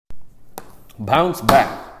Bounce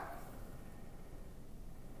back.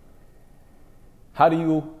 How do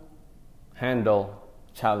you handle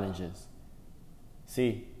challenges?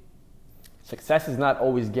 See, success is not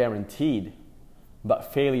always guaranteed,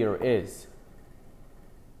 but failure is.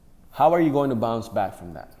 How are you going to bounce back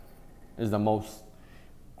from that? Is the most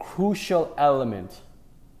crucial element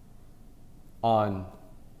on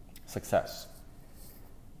success.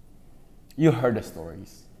 You heard the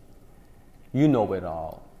stories. You know it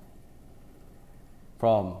all.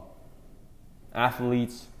 From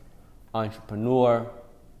athletes, entrepreneur,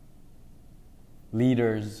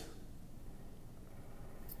 leaders,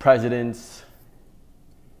 presidents.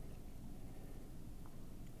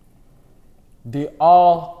 They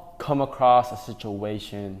all come across a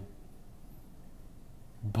situation,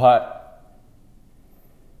 but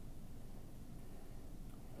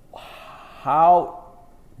how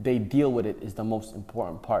they deal with it is the most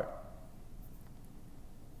important part.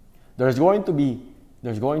 There's going to be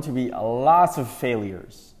lots of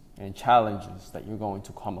failures and challenges that you're going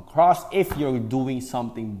to come across if you're doing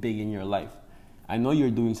something big in your life. I know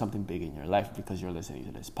you're doing something big in your life because you're listening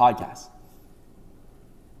to this podcast.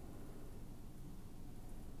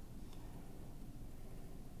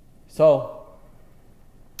 So,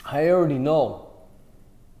 I already know.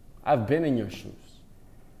 I've been in your shoes.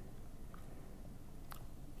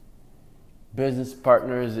 Business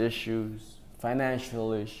partners issues,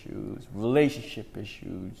 financial issues, relationship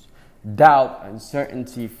issues, doubt,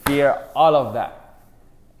 uncertainty, fear, all of that.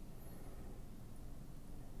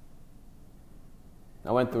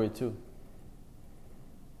 I went through it too.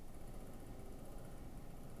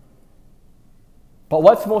 But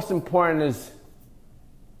what's most important is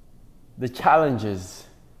the challenges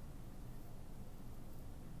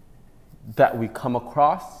that we come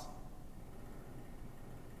across,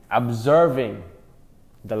 observing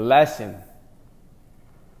the lesson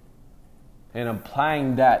and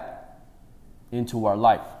applying that into our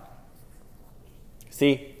life.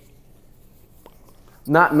 See,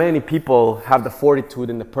 not many people have the fortitude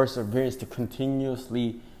and the perseverance to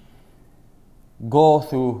continuously go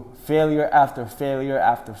through failure after failure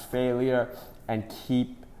after failure and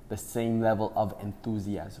keep the same level of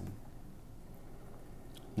enthusiasm.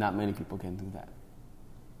 Not many people can do that.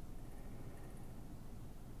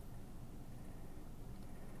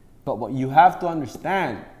 But what you have to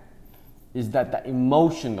understand is that the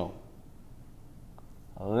emotional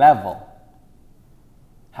level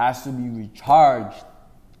has to be recharged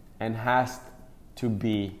and has to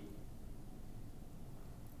be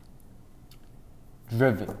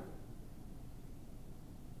driven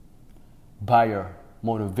by your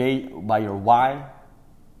by your why.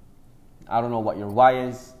 I don't know what your why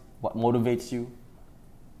is, what motivates you.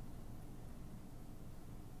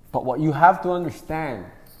 But what you have to understand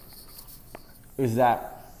is that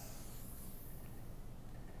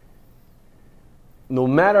no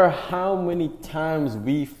matter how many times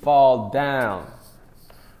we fall down,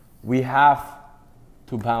 we have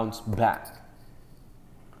to bounce back.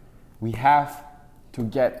 We have to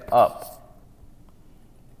get up.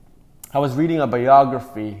 I was reading a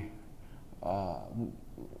biography.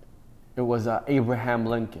 It was Abraham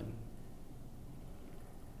Lincoln,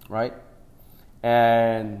 right?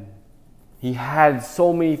 And he had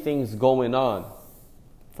so many things going on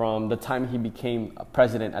from the time he became a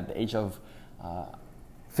president at the age of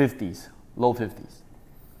 50s, low 50s.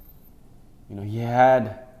 You know, he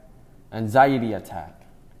had anxiety attack.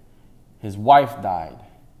 His wife died.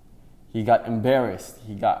 He got embarrassed.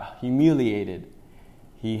 He got humiliated.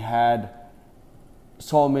 He had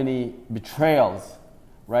so many betrayals,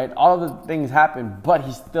 right? All of the things happened, but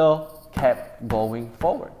he still kept going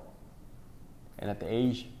forward. And at the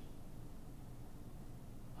age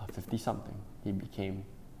of 50-something, he became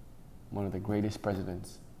one of the greatest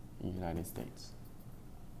presidents in the United States.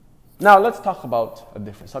 Now, let's talk about a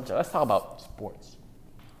different subject. Let's talk about sports.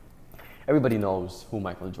 Everybody knows who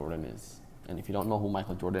Michael Jordan is. And if you don't know who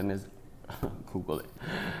Michael Jordan is, Google it.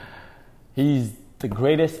 He's the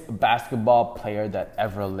greatest basketball player that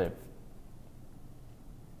ever lived.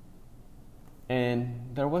 And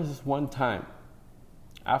there was this one time,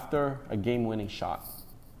 after a game-winning shot,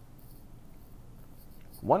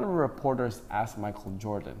 one of the reporters asked Michael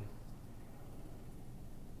Jordan,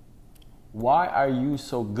 "Why are you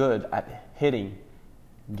so good at hitting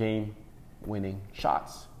game-winning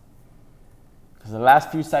shots?" Because the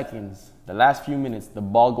last few seconds, the last few minutes, the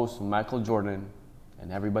ball goes to Michael Jordan,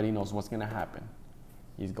 and everybody knows what's going to happen.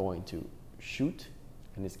 He's going to shoot,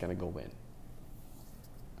 and it's going to go in.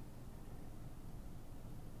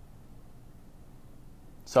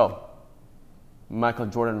 So, Michael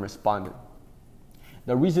Jordan responded,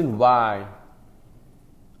 "The reason why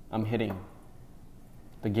I'm hitting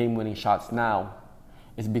the game-winning shots now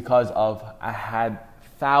is because of I had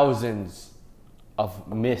thousands of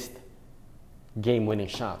missed game-winning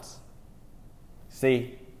shots.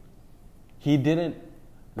 See, he didn't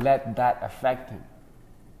let that affect him.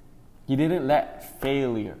 He didn't let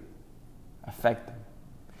failure affect him.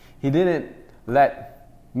 He didn't let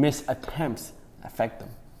missed attempts affect him.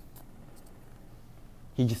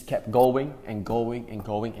 He just kept going and going and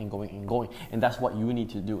going and going and going. And that's what you need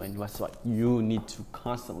to do. And that's what you need to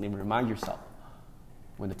constantly remind yourself.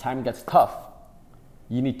 When the time gets tough,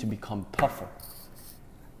 you need to become tougher.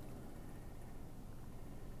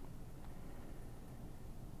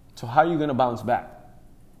 So how are you going to bounce back?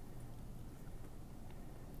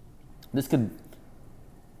 This could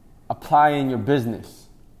apply in your business.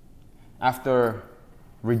 After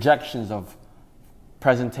rejections of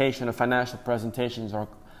presentation or financial presentations, or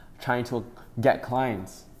trying to get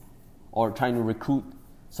clients, or trying to recruit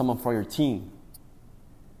someone for your team.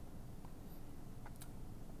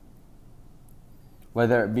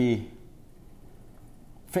 Whether it be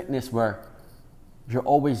fitness, where you're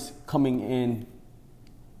always coming in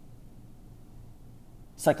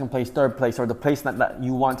second place, third place, or the place that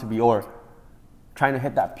you want to be, or trying to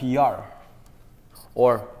hit that PR.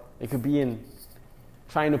 Or it could be in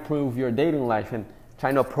trying to improve your dating life and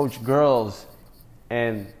trying to approach girls,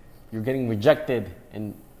 and you're getting rejected,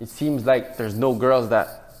 and it seems like there's no girls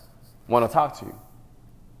that want to talk to you.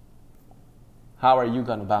 How are you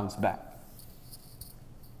going to bounce back?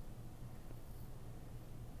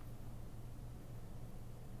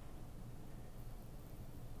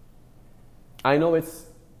 I know it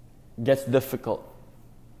gets difficult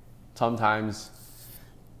sometimes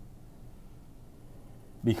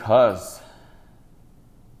because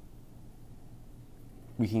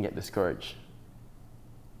we can get discouraged.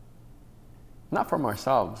 Not from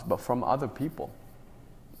ourselves, but from other people.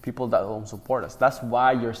 People that don't support us. That's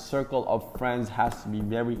why your circle of friends has to be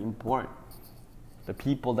very important. The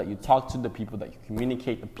people that you talk to, the people that you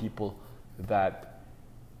communicate, the people that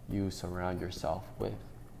you surround yourself with.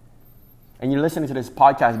 And you're listening to this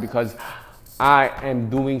podcast because I am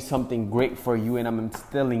doing something great for you, and I'm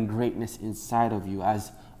instilling greatness inside of you,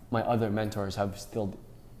 as my other mentors have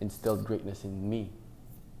instilled greatness in me.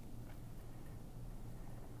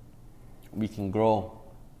 We can grow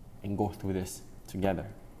and go through this together.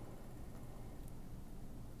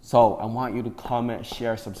 So I want you to comment,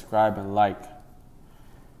 share, subscribe, and like.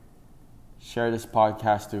 Share this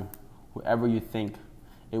podcast to whoever you think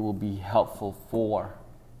it will be helpful for.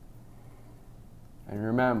 And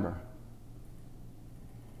remember,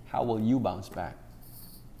 how will you bounce back?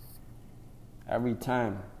 Every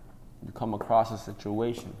time you come across a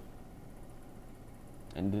situation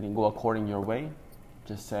and didn't go according your way,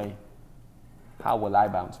 just say, how will I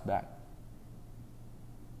bounce back?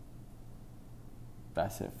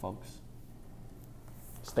 That's it, folks.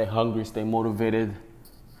 Stay hungry, stay motivated,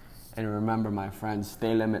 and remember, my friends,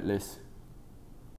 stay limitless.